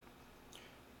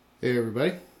Hey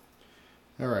everybody.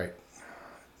 All right.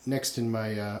 Next in my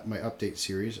my update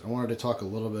series, I wanted to talk a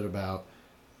little bit about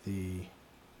the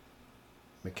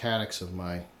mechanics of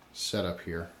my setup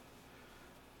here.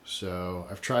 So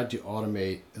I've tried to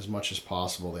automate as much as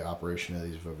possible the operation of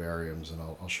these vivariums, and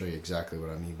I'll show you exactly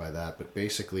what I mean by that. But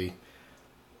basically,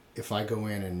 if I go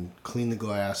in and clean the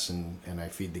glass and I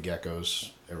feed the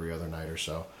geckos every other night or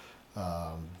so,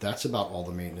 that's about all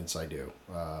the maintenance I do.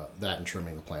 That and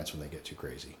trimming the plants when they get too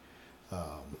crazy.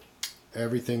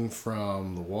 Everything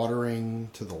from the watering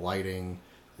to the lighting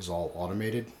is all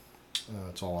automated.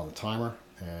 It's all on the timer,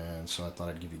 and so I thought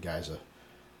I'd give you guys a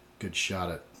good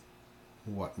shot at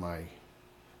what my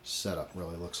setup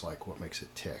really looks like, what makes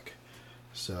it tick.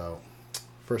 So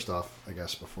first off, I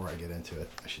guess before I get into it,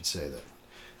 I should say that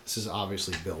this is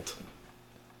obviously built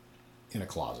in a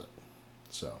closet.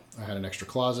 So I had an extra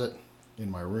closet in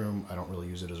my room. I don't really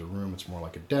use it as a room, it's more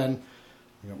like a den.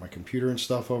 I got my computer and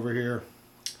stuff over here.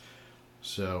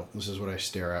 So this is what I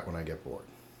stare at when I get bored.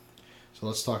 So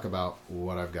let's talk about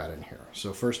what I've got in here.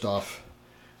 So first off,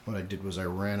 what I did was I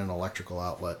ran an electrical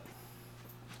outlet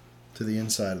to the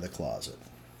inside of the closet.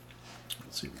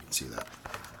 Let's see if we can see that.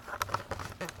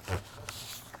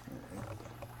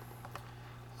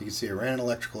 You can see I ran an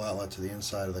electrical outlet to the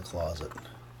inside of the closet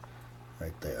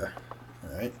right there.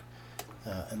 All right.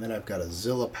 And then I've got a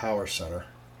Zilla Power Center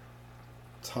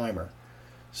timer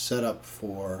set up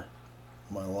for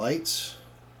my lights,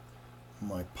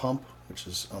 my pump, which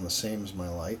is on the same as my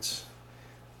lights,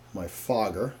 my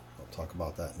fogger, I'll talk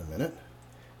about that in a minute,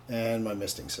 and my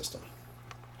misting system.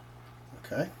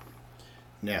 Okay,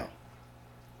 now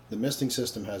the misting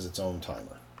system has its own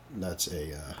timer. That's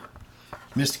a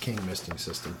Mist King misting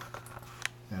system,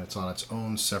 and it's on its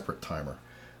own separate timer.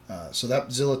 So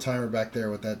that Zilla timer back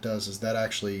there, what that does is that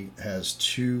actually has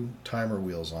two timer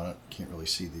wheels on it. Can't really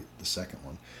see the second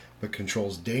one, but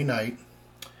controls day-night,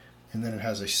 and then it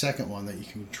has a second one that you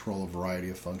can control a variety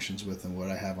of functions with. And what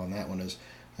I have on that one is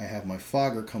I have my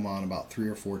fogger come on about 3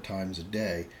 or 4 times a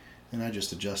day, and I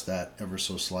just adjust that ever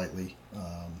so slightly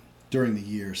during the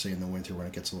year, say in the winter when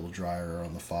it gets a little drier, or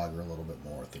on the fogger a little bit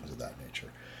more, things of that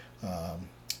nature.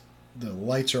 The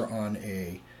lights are on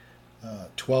a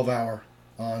 12-hour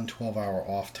on, 12-hour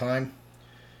off time,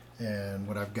 and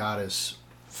what I've got is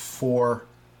 4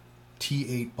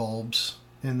 T8 bulbs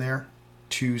in there,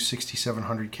 2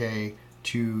 6700K,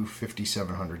 2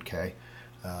 5700K.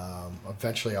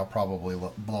 Eventually I'll probably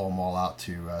blow them all out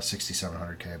to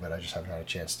 6700K, but I just haven't had a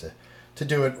chance to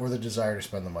do it, or the desire to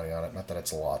spend the money on it. Not that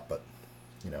it's a lot, but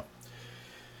you know,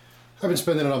 I've been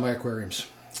spending it on my aquariums.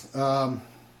 The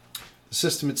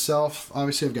system itself,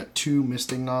 obviously I've got 2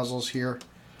 misting nozzles here.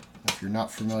 If you're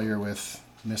not familiar with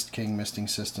Mist King misting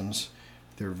systems,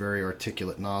 they're very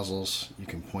articulate nozzles. You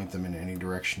can point them in any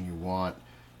direction you want.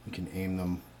 You can aim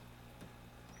them,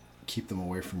 keep them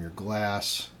away from your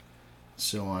glass,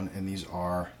 so on. And these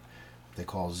are what they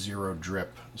call zero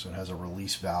drip, so it has a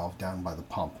release valve down by the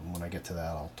pump. And when I get to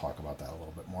that, I'll talk about that a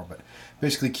little bit more. But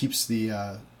basically keeps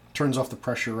the turns off the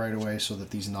pressure right away so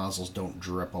that these nozzles don't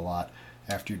drip a lot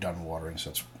after you're done watering. So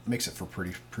it makes it for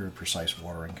pretty precise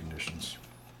watering conditions.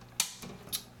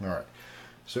 All right,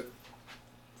 so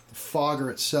the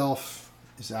fogger itself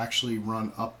is actually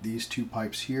run up these 2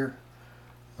 pipes here,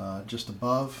 just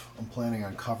above. I'm planning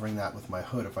on covering that with my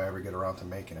hood if I ever get around to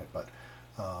making it, but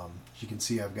as you can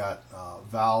see, I've got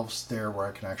valves there where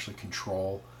I can actually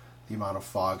control the amount of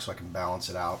fog so I can balance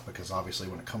it out, because obviously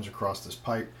when it comes across this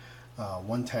pipe,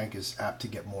 one tank is apt to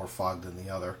get more fog than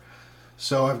the other.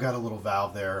 So I've got a little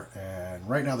valve there, and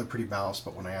right now they're pretty balanced,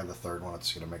 but when I add the third one,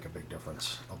 it's going to make a big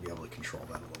difference. I'll be able to control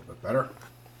that a little bit better.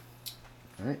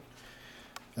 All right.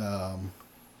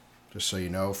 Just so you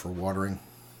know, for watering,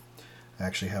 I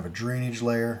actually have a drainage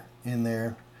layer in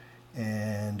there,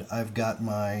 and I've got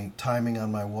my timing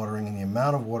on my watering and the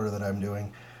amount of water that I'm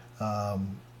doing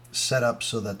set up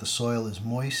so that the soil is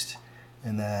moist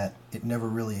and that it never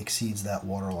really exceeds that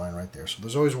water line right there. So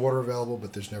there's always water available,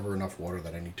 but there's never enough water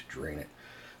that I need to drain it.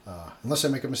 Unless I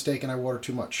make a mistake and I water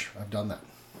too much. I've done that.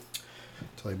 I'll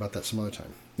tell you about that some other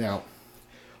time. Now,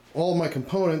 all of my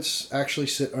components actually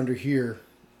sit under here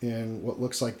in what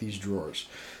looks like these drawers.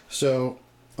 So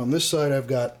on this side I've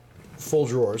got full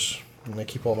drawers, and I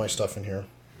keep all my stuff in here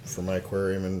for my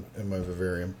aquarium and my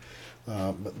vivarium.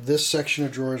 But this section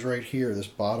of drawers right here, these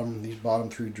bottom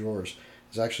 3 drawers,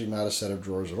 is actually not a set of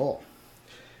drawers at all.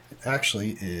 It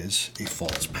actually is a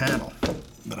false panel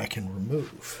that I can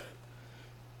remove.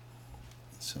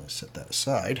 So I set that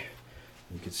aside.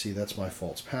 You can see that's my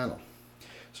false panel.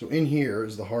 So in here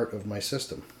is the heart of my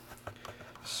system.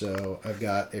 So I've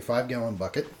got a 5-gallon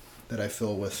bucket that I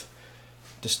fill with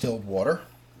distilled water,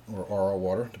 or RO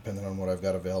water, depending on what I've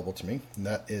got available to me. And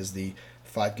that is the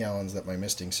 5 gallons that my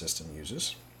misting system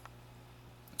uses.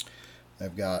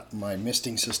 I've got my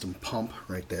misting system pump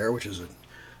right there, which is a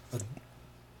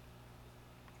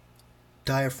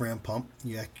diaphragm pump.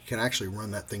 You can actually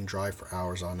run that thing dry for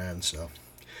hours on end, so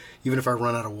even if I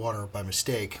run out of water by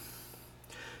mistake,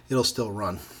 it'll still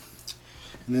run.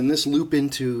 And then this loop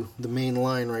into the main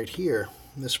line right here,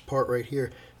 this part right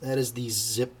here, that is the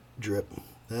zip drip.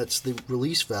 That's the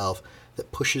release valve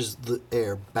that pushes the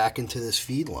air back into this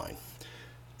feed line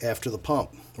after the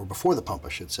pump, or before the pump I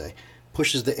should say,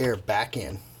 pushes the air back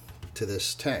in to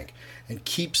this tank and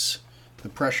keeps the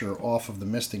pressure off of the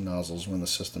misting nozzles when the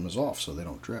system is off so they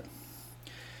don't drip.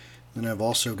 Then I've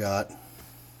also got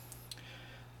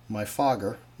my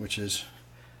fogger, which is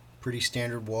pretty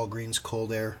standard Walgreens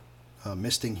cold air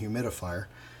misting humidifier.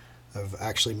 I've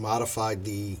actually modified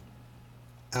the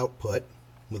output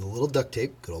with a little duct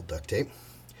tape, good old duct tape,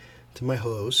 to my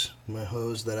hose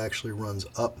that actually runs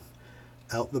up,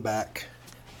 out the back,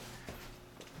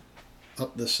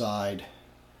 up the side,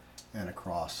 and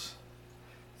across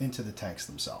into the tanks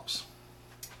themselves.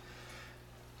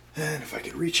 And if I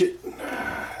could reach it,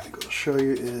 I think what I'll show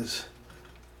you is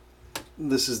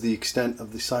this is the extent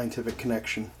of the scientific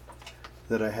connection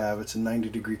that I have. It's a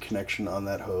 90-degree connection on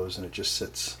that hose, and it just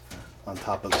sits on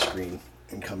top of the screen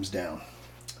and comes down.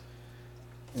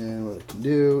 And what I can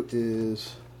do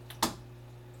is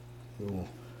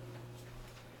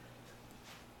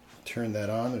turn that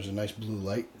on. There's a nice blue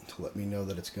light to let me know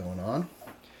that it's going on.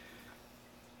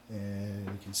 And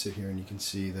you can sit here and you can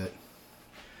see that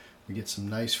we get some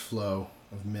nice flow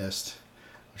of mist,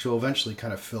 which will eventually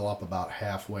kind of fill up about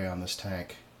halfway on this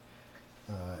tank,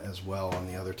 as well on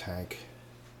the other tank.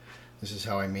 This is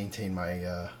how I maintain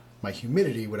my my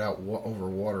humidity without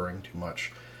overwatering too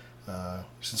much.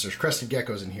 Since there's crested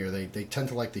geckos in here, they tend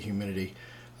to like the humidity.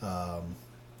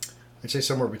 I'd say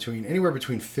anywhere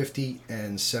between 50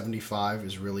 and 75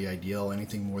 is really ideal.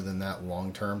 Anything more than that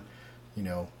long term, you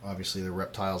know, obviously the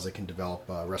reptiles, they can develop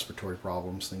respiratory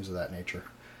problems, things of that nature,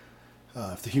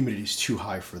 if the humidity is too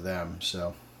high for them.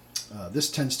 So this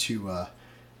tends to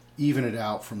even it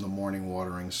out from the morning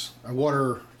waterings. I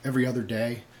water every other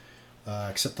day,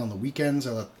 except on the weekends.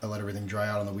 I let everything dry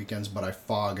out on the weekends, but I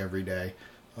fog every day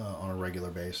on a regular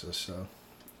basis. So,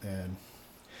 and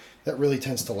that really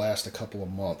tends to last a couple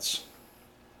of months.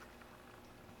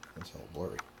 It's a little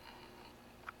blurry.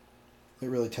 It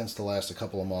really tends to last a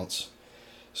couple of months.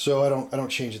 So I don't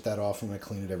change it that often. I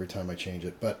clean it every time I change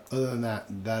it. But other than that,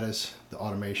 that is the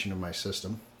automation of my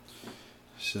system.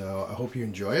 So I hope you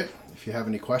enjoy it. If you have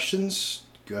any questions,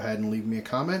 go ahead and leave me a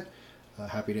comment.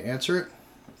 Happy to answer it.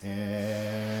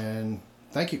 And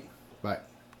thank you. Bye.